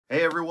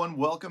Hey everyone,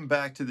 welcome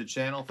back to the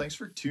channel. Thanks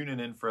for tuning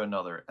in for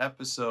another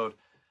episode.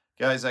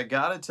 Guys, I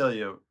gotta tell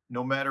you,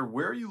 no matter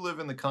where you live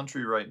in the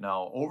country right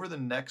now, over the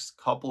next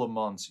couple of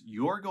months,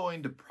 you're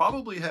going to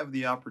probably have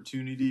the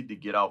opportunity to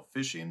get out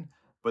fishing,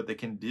 but the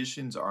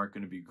conditions aren't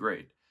going to be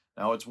great.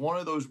 Now, it's one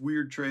of those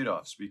weird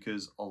trade-offs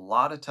because a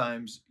lot of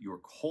times your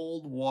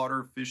cold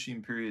water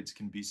fishing periods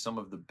can be some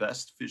of the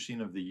best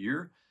fishing of the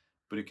year,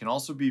 but it can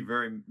also be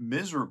very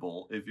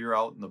miserable if you're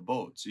out in the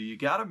boat. So you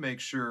got to make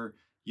sure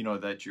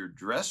that you're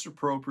dressed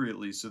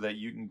appropriately so that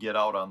you can get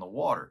out on the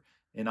water.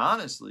 And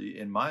honestly,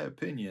 in my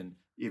opinion,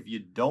 if you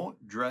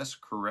don't dress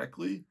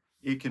correctly,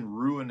 it can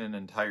ruin an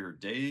entire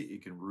day.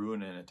 It can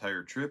ruin an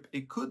entire trip.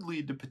 It could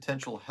lead to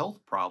potential health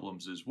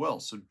problems as well.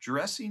 So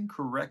dressing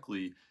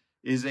correctly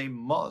is a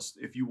must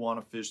if you want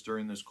to fish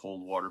during this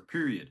cold water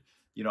period.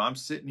 I'm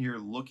sitting here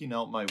looking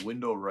out my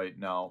window right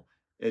now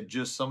at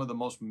just some of the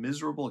most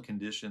miserable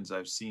conditions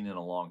I've seen in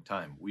a long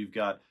time. We've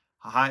got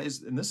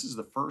highs, and this is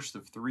the first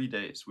of 3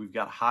 days. We've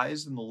got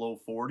highs in the low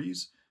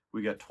 40s.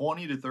 We got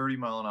 20 to 30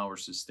 mile an hour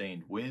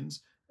sustained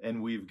winds,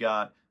 and we've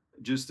got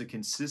just a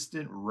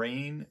consistent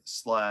rain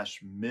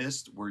slash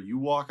mist where you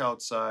walk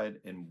outside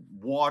and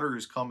water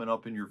is coming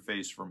up in your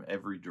face from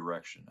every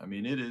direction. I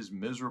mean, it is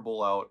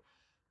miserable out,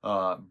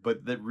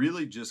 but that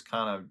really just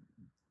kind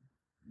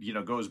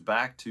of, goes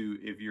back to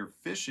if you're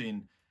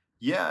fishing.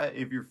 Yeah,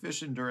 if you're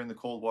fishing during the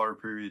cold water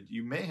period,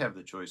 you may have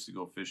the choice to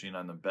go fishing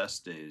on the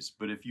best days.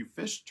 But if you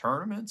fish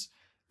tournaments,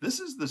 this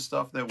is the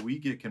stuff that we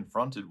get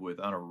confronted with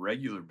on a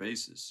regular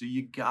basis. So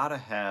you got to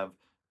have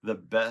the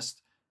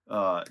best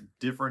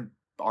different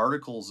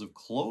articles of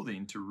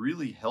clothing to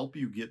really help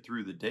you get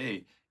through the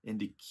day and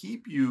to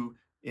keep you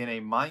in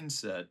a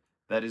mindset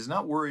that is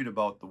not worried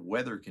about the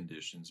weather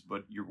conditions,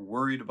 but you're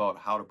worried about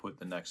how to put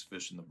the next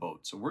fish in the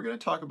boat. So we're going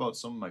to talk about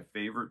some of my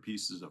favorite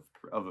pieces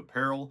of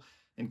apparel.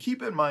 And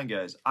keep in mind,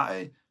 guys,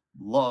 I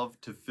love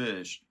to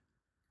fish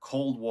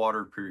cold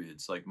water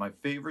periods. Like my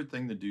favorite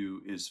thing to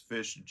do is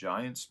fish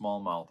giant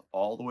smallmouth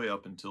all the way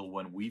up until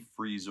when we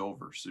freeze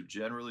over. So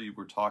generally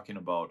we're talking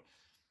about,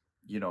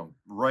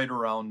 right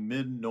around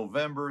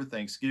mid-November,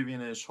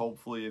 Thanksgiving-ish,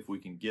 hopefully if we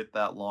can get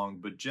that long.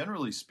 But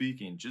generally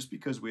speaking, just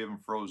because we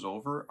haven't froze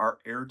over, our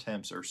air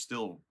temps are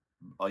still,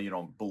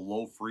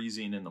 below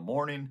freezing in the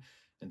morning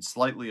and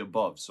slightly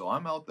above. So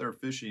I'm out there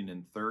fishing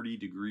in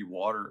 30-degree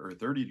water or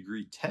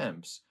 30-degree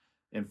temps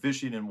and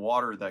fishing in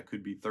water that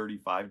could be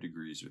 35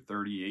 degrees or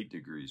 38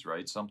 degrees,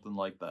 right? Something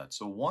like that.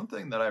 So one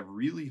thing that I've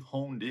really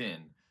honed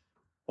in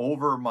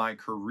over my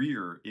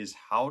career is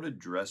how to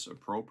dress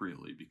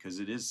appropriately, because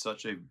it is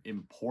such an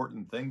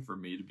important thing for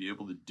me to be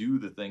able to do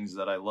the things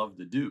that I love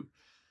to do.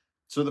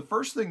 So the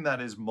first thing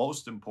that is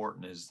most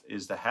important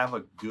is to have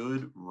a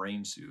good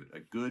rain suit,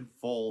 a good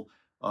full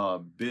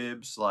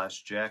bib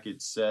slash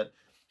jacket set.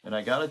 And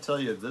I got to tell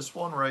you, this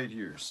one right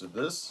here. So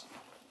this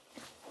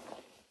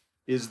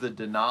is the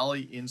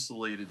Denali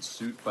insulated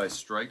suit by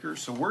Striker.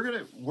 So we're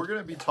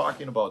gonna be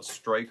talking about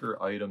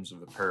Striker items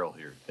of apparel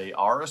here. They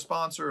are a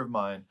sponsor of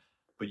mine,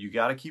 but you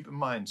got to keep in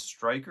mind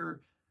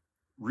Striker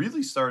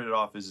really started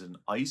off as an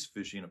ice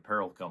fishing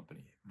apparel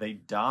company. They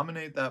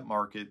dominate that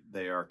market.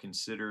 They are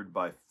considered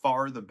by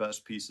far the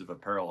best piece of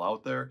apparel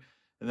out there.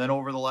 And then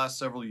over the last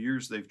several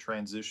years, they've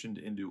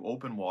transitioned into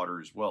open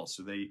water as well.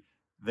 So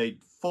they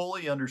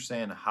fully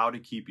understand how to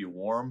keep you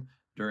warm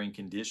during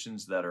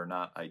conditions that are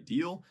not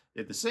ideal.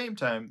 At the same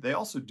time, they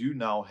also do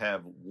now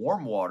have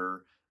warm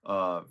water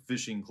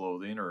fishing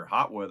clothing or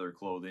hot weather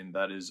clothing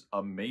that is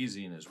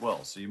amazing as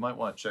well. So you might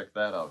want to check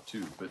that out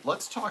too. But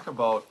let's talk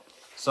about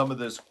some of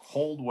this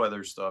cold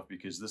weather stuff,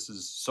 because this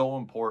is so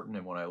important.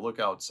 And when I look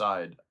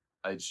outside,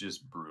 it's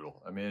just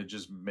brutal. I mean, it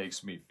just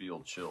makes me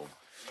feel chilled.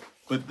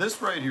 But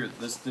this right here,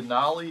 this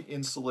Denali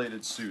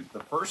insulated suit, the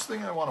first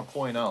thing I want to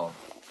point out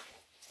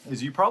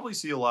is you probably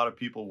see a lot of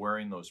people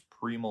wearing those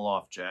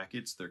Primaloft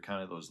jackets. They're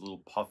kind of those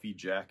little puffy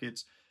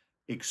jackets.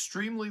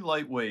 Extremely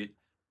lightweight,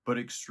 but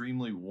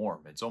extremely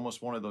warm. It's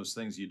almost one of those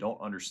things you don't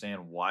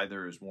understand why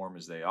they're as warm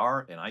as they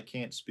are. And I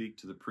can't speak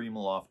to the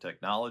Primaloft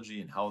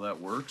technology and how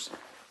that works,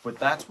 but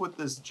that's what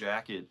this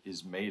jacket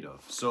is made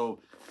of. So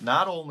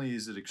not only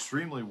is it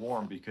extremely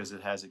warm because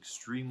it has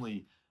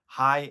extremely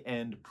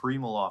high-end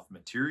Primaloft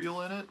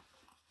material in it,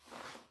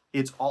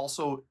 it's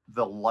also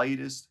the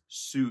lightest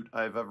suit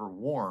I've ever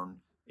worn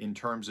in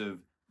terms of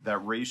that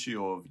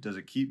ratio of does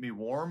it keep me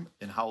warm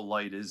and how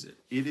light is it?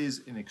 It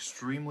is an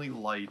extremely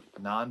light,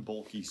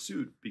 non-bulky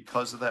suit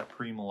because of that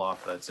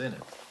Primaloft that's in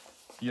it.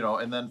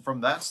 And then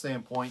from that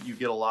standpoint, you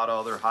get a lot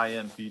of other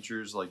high-end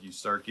features, like you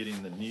start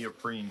getting the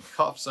neoprene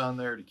cuffs on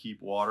there to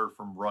keep water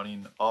from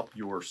running up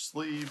your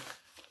sleeve.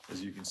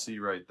 As you can see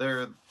right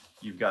there,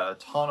 you've got a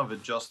ton of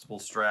adjustable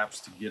straps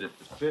to get it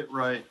to fit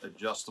right,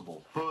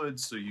 adjustable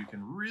hoods so you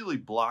can really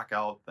block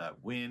out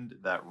that wind,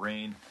 that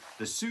rain.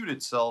 The suit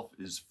itself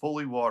is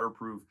fully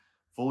waterproof,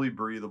 fully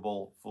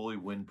breathable, fully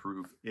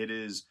windproof. It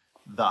is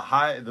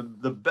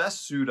the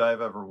best suit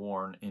I've ever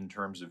worn in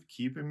terms of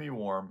keeping me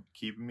warm,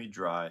 keeping me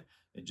dry,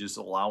 and just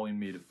allowing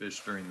me to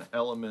fish during the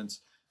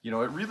elements You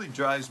know, it really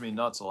drives me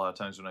nuts a lot of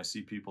times when I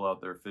see people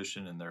out there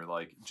fishing and they're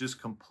like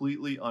just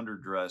completely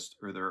underdressed,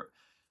 or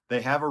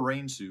they have a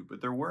rain suit, but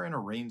they're wearing a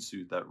rain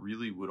suit that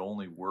really would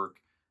only work.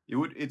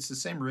 It's the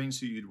same rain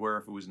suit you'd wear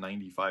if it was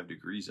 95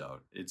 degrees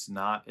out. It's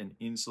not an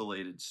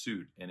insulated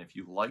suit. And if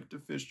you like to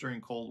fish during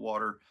cold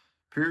water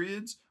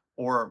periods,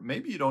 or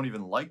maybe you don't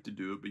even like to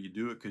do it, but you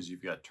do it because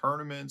you've got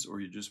tournaments or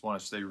you just want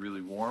to stay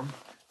really warm,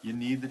 you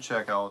need to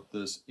check out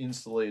this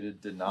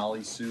insulated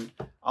Denali suit.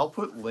 I'll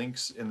put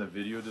links in the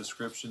video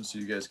description so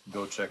you guys can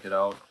go check it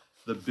out.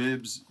 The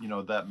bibs, you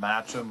know, that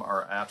match them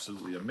are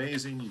absolutely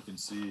amazing. You can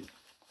see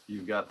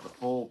you've got the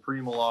full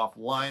Primaloft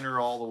liner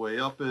all the way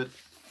up it.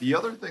 The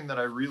other thing that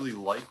I really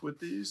like with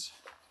these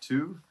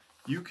too,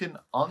 you can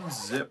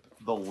unzip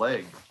the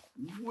leg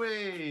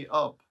way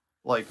up,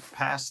 like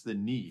past the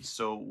knee.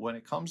 So when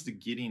it comes to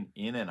getting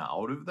in and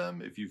out of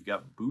them, if you've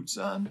got boots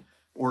on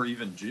or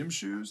even gym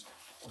shoes,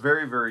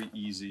 very, very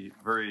easy,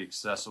 very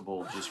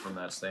accessible just from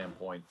that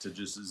standpoint to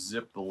just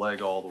zip the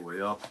leg all the way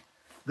up.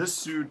 This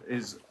suit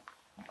is,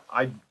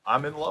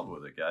 I'm in love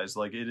with it, guys.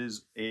 Like, it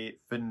is a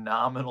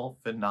phenomenal,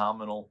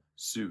 phenomenal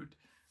suit.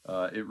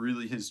 It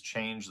really has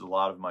changed a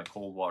lot of my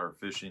cold water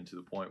fishing to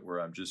the point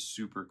where I'm just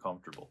super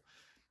comfortable.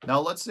 Now,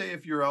 let's say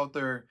if you're out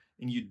there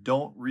and you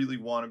don't really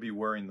want to be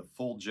wearing the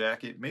full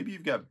jacket, maybe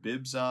you've got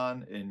bibs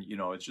on and, you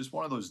know, it's just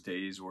one of those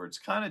days where it's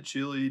kind of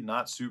chilly,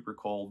 not super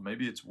cold,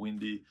 maybe it's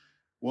windy.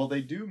 Well,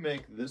 they do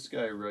make this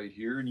guy right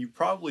here, and you've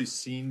probably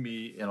seen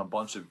me in a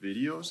bunch of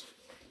videos.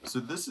 So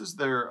this is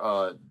their,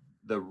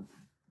 the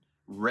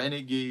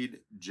Renegade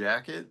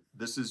jacket.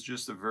 This is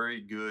just a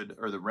very good,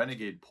 or the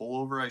Renegade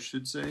pullover, I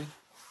should say.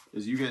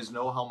 As you guys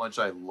know how much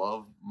I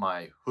love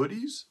my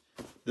hoodies,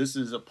 this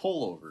is a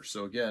pullover.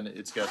 So again,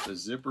 it's got the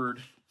zippered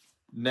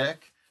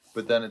neck,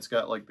 but then it's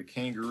got like the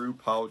kangaroo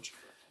pouch.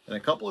 And a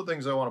couple of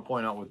things I want to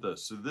point out with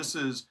this. So this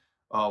is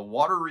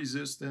water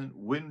resistant,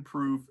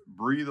 windproof,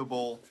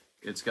 breathable.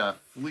 It's got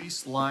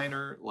fleece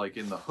liner like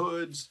in the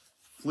hoods,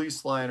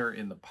 fleece liner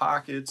in the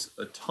pockets,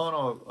 a ton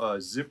of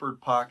zippered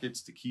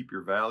pockets to keep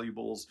your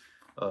valuables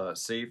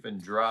safe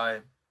and dry.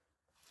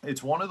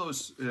 It's one of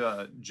those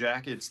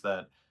jackets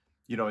that,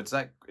 you know, it's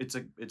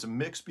a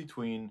mix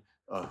between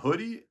a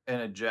hoodie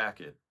and a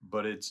jacket,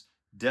 but it's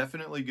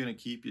definitely going to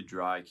keep you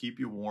dry, keep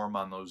you warm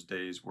on those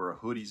days where a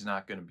hoodie's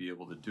not going to be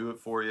able to do it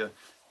for you.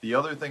 The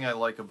other thing I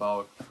like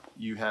about,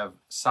 you have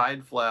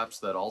side flaps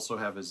that also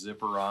have a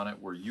zipper on it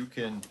where you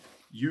can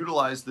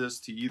utilize this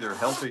to either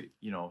help it,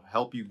 you know,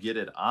 help you get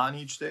it on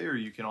each day, or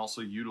you can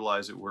also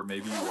utilize it where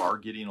maybe you are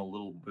getting a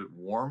little bit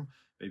warm.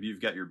 Maybe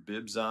you've got your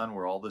bibs on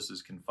where all this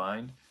is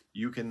confined.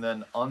 You can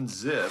then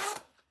unzip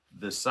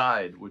the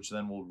side, which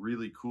then will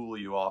really cool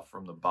you off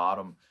from the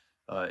bottom.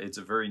 It's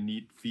a very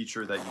neat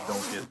feature that you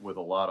don't get with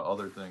a lot of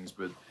other things.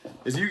 But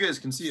as you guys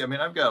can see, I mean,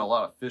 I've got a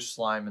lot of fish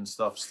slime and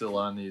stuff still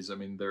on these. I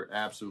mean, they're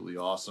absolutely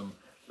awesome.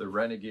 The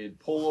Renegade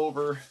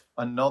pullover,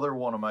 another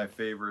one of my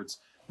favorites.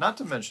 Not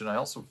to mention, I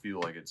also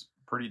feel like it's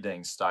pretty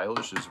dang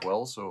stylish as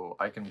well. So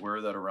I can wear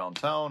that around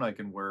town. I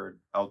can wear it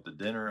out to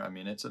dinner. I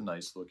mean, it's a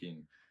nice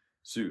looking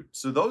suit.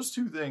 So those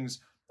two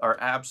things are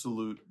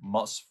absolute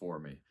musts for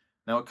me.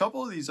 Now, a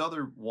couple of these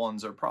other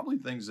ones are probably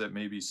things that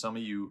maybe some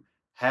of you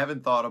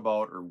haven't thought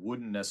about or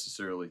wouldn't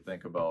necessarily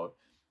think about.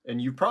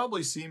 And you've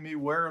probably seen me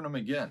wearing them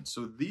again.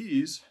 So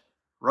these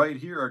right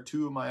here are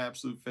two of my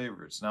absolute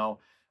favorites. Now,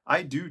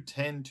 I do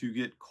tend to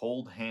get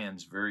cold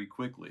hands very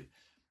quickly.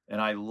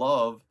 And I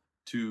love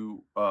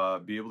to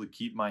be able to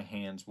keep my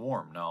hands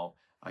warm. Now,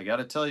 I got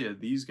to tell you,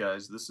 these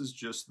guys, this is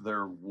just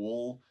their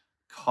wool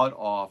cut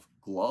off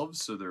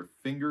gloves. So they're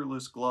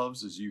fingerless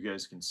gloves, as you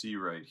guys can see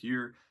right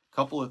here.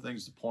 Couple of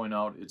things to point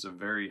out. It's a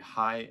very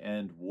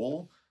high-end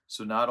wool.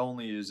 So not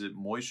only is it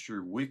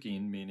moisture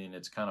wicking, meaning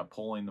it's kind of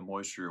pulling the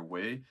moisture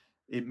away,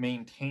 it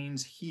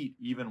maintains heat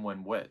even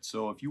when wet.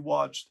 So if you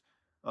watched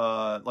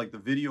like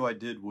the video I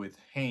did with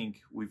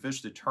Hank, we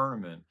fished a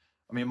tournament.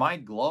 I mean, my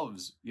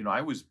gloves, you know,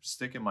 I was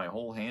sticking my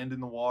whole hand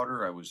in the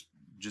water. I was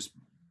just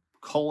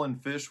culling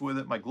fish with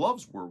it. My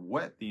gloves were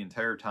wet the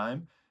entire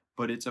time,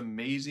 but it's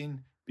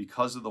amazing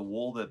because of the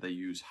wool that they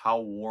use, how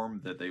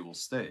warm that they will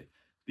stay.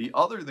 The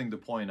other thing to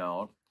point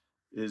out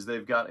is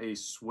they've got a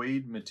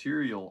suede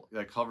material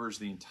that covers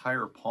the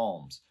entire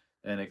palms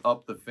and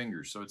up the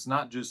fingers. So it's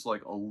not just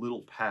like a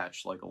little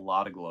patch like a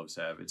lot of gloves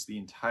have. It's the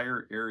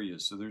entire area.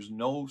 So there's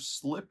no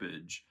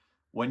slippage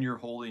when you're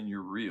holding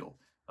your reel.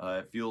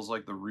 It feels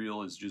like the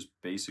reel is just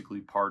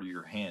basically part of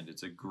your hand.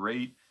 It's a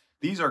great,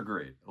 these are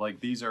great. Like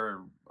these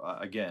are,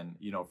 again,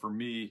 you know, for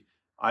me,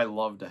 I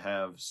love to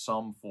have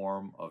some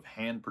form of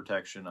hand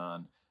protection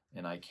on.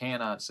 And I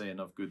cannot say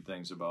enough good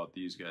things about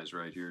these guys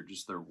right here.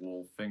 Just their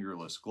wool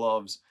fingerless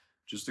gloves.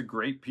 Just a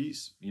great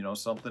piece. You know,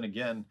 something,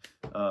 again,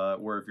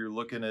 where if you're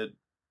looking at,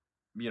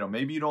 you know,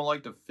 maybe you don't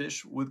like to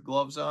fish with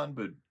gloves on,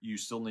 but you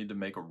still need to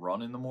make a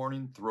run in the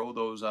morning. Throw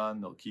those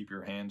on. They'll keep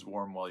your hands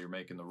warm while you're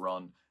making the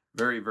run.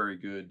 Very, very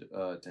good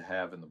to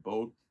have in the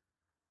boat.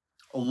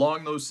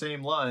 Along those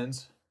same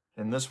lines,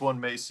 and this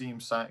one may seem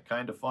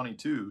kind of funny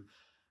too,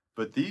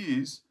 but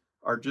these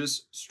are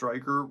just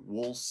Striker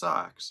wool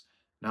socks.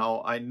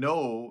 Now, I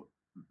know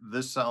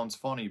this sounds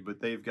funny, but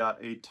they've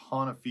got a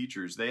ton of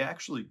features. They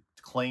actually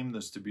claim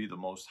this to be the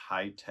most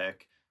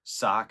high-tech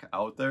sock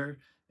out there,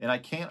 and I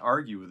can't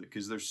argue with it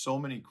because there's so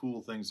many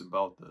cool things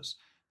about this.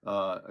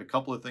 A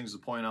couple of things to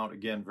point out,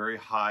 again, very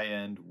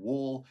high-end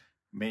wool,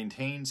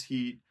 maintains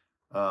heat,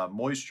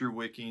 moisture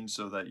wicking,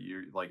 so that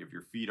you're like, if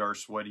your feet are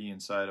sweaty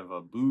inside of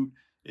a boot,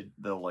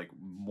 they'll like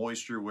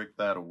moisture wick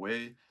that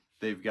away.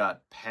 They've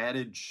got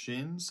padded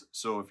shins,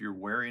 so if you're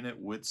wearing it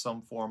with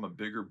some form of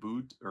bigger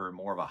boot or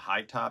more of a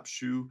high top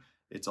shoe,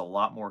 it's a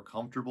lot more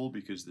comfortable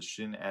because the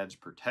shin adds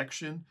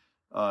protection.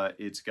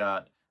 It's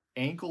got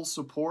ankle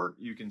support.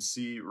 You can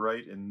see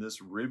right in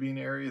this ribbing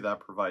area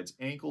that provides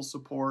ankle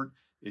support.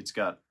 It's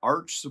got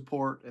arch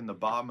support in the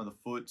bottom of the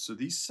foot. So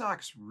these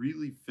socks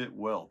really fit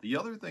well. The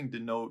other thing to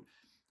note,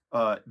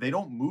 they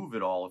don't move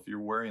at all if you're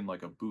wearing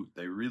like a boot.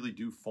 They really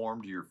do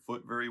form to your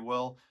foot very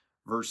well,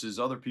 versus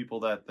other people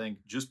that think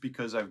just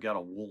because I've got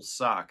a wool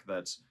sock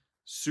that's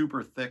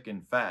super thick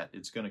and fat,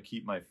 it's going to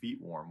keep my feet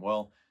warm.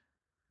 Well,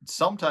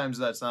 sometimes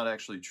that's not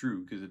actually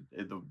true, because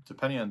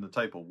depending on the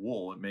type of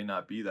wool, it may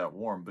not be that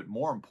warm. But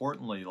more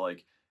importantly,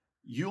 like,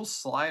 you'll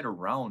slide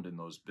around in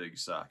those big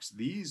socks.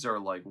 These are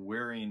like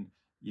wearing,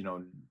 you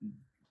know,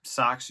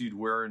 socks you'd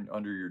wear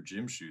under your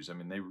gym shoes. I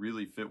mean, they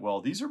really fit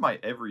well. These are my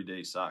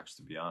everyday socks,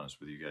 to be honest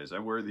with you guys. I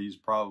wear these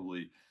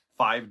probably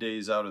 5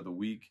 days out of the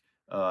week.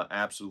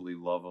 Absolutely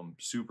love them,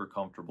 super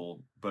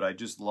comfortable, but I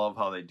just love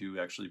how they do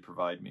actually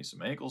provide me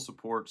some ankle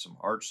support, some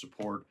arch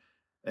support,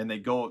 and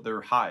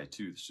they're high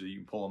too, so you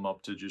can pull them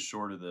up to just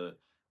short of the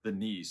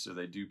knee, so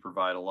they do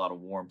provide a lot of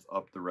warmth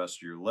up the rest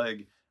of your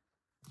leg.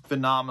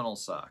 Phenomenal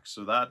socks.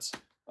 So that's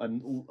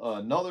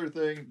another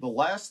thing. The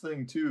last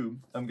thing too,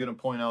 I'm going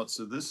to point out,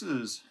 so this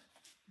is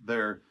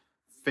their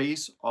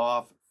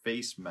face-off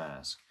face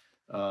mask.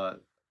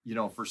 You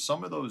know, for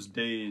some of those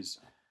days,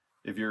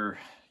 if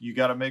you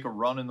got to make a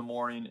run in the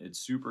morning, it's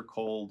super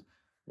cold,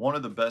 one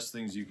of the best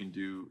things you can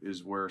do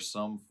is wear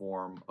some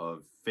form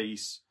of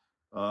face,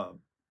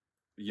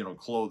 you know,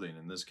 clothing.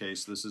 In this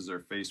case, this is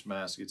their face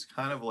mask. It's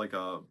kind of like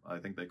I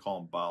think they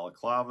call them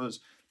balaclavas.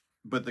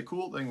 But the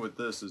cool thing with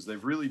this is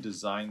they've really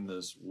designed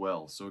this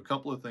well. So a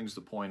couple of things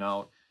to point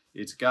out.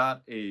 It's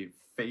got a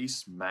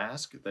face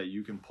mask that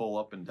you can pull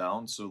up and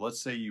down. So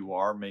let's say you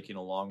are making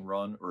a long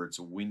run or it's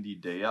a windy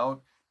day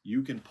out.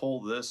 You can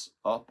pull this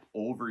up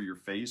over your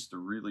face to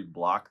really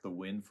block the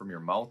wind from your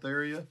mouth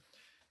area.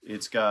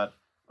 It's got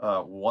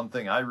one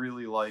thing I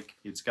really like,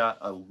 it's got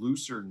a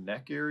looser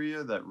neck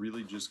area that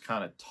really just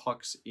kind of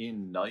tucks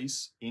in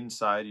nice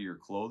inside of your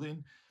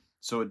clothing.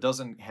 So it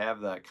doesn't have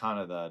that kind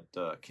of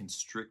that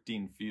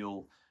constricting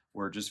feel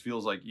where it just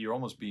feels like you're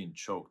almost being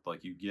choked,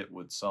 like you get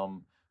with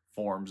some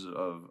forms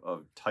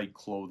of tight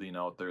clothing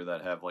out there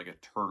that have like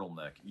a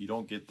turtleneck. You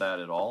don't get that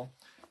at all.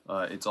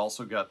 It's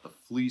also got the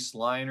fleece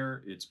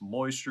liner. It's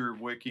moisture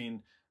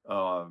wicking,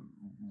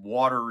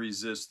 water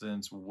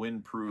resistance,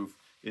 windproof.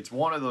 It's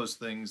one of those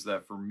things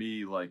that for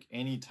me, like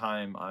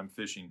anytime I'm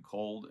fishing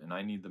cold and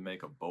I need to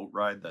make a boat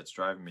ride that's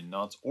driving me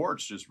nuts, or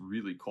it's just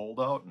really cold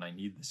out and I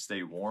need to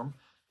stay warm,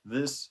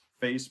 this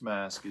face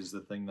mask is the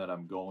thing that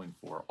I'm going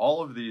for.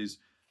 All of these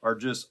are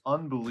just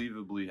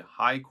unbelievably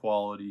high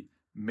quality,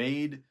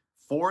 made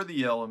for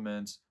the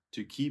elements,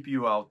 to keep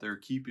you out there,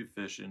 keep you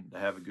fishing, to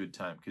have a good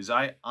time. Because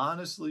I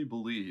honestly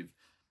believe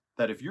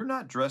that if you're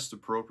not dressed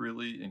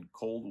appropriately in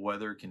cold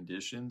weather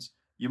conditions,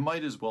 you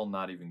might as well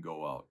not even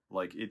go out.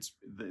 Like,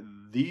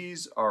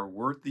 these are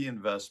worth the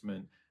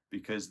investment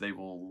because they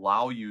will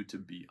allow you to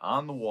be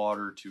on the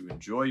water, to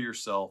enjoy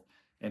yourself,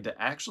 and to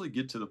actually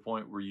get to the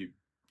point where you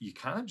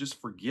kind of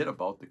just forget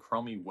about the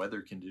crummy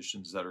weather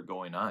conditions that are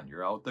going on.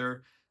 You're out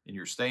there and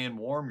you're staying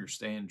warm, you're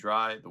staying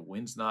dry, the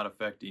wind's not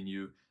affecting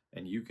you,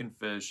 and you can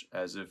fish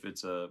as if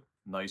it's a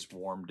nice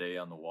warm day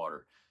on the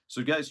water.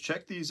 So guys,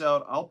 check these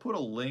out. I'll put a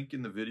link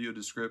in the video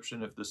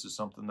description if this is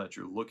something that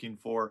you're looking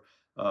for.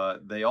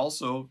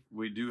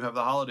 We do have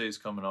the holidays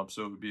coming up,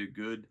 so it would be a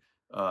good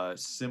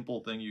simple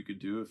thing you could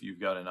do if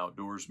you've got an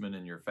outdoorsman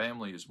in your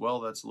family as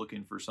well that's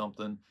looking for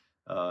something,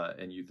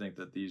 and you think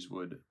that these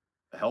would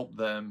help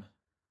them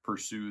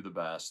pursue the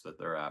bass that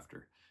they're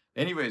after.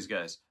 Anyways,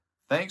 guys,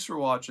 thanks for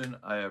watching.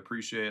 I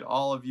appreciate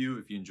all of you.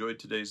 If you enjoyed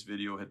today's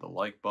video, hit the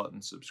like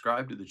button,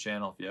 subscribe to the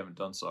channel if you haven't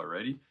done so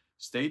already.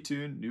 Stay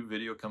tuned, new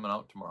video coming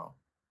out tomorrow.